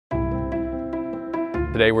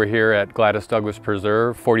Today we're here at Gladys Douglas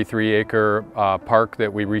Preserve, 43-acre park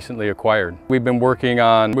that we recently acquired. We've been working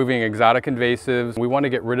on moving exotic invasives. We want to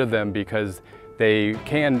get rid of them because they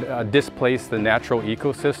can displace the natural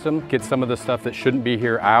ecosystem, get some of the stuff that shouldn't be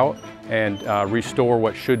here out, and restore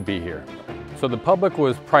what should be here. So the public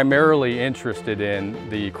was primarily interested in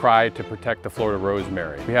the cry to protect the Florida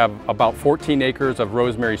rosemary. We have about 14 acres of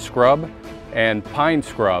rosemary scrub and pine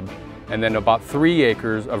scrub, and then about 3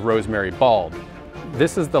 acres of rosemary bald.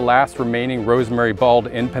 This is the last remaining rosemary bald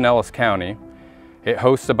in Pinellas County. It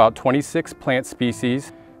hosts about 26 plant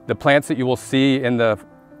species. The plants that you will see in the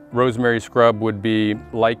rosemary scrub would be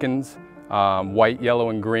lichens, white, yellow,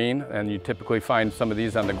 and green, and you typically find some of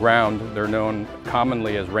these on the ground. They're known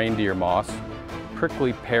commonly as reindeer moss,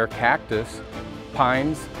 prickly pear cactus,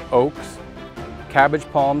 pines, oaks, cabbage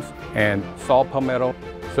palms, and saw palmetto.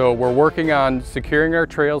 So we're working on securing our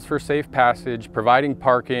trails for safe passage, providing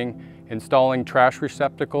parking, installing trash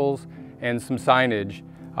receptacles, and some signage.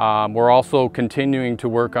 We're also continuing to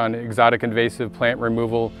work on exotic invasive plant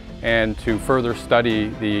removal and to further study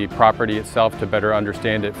the property itself to better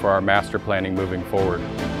understand it for our master planning moving forward.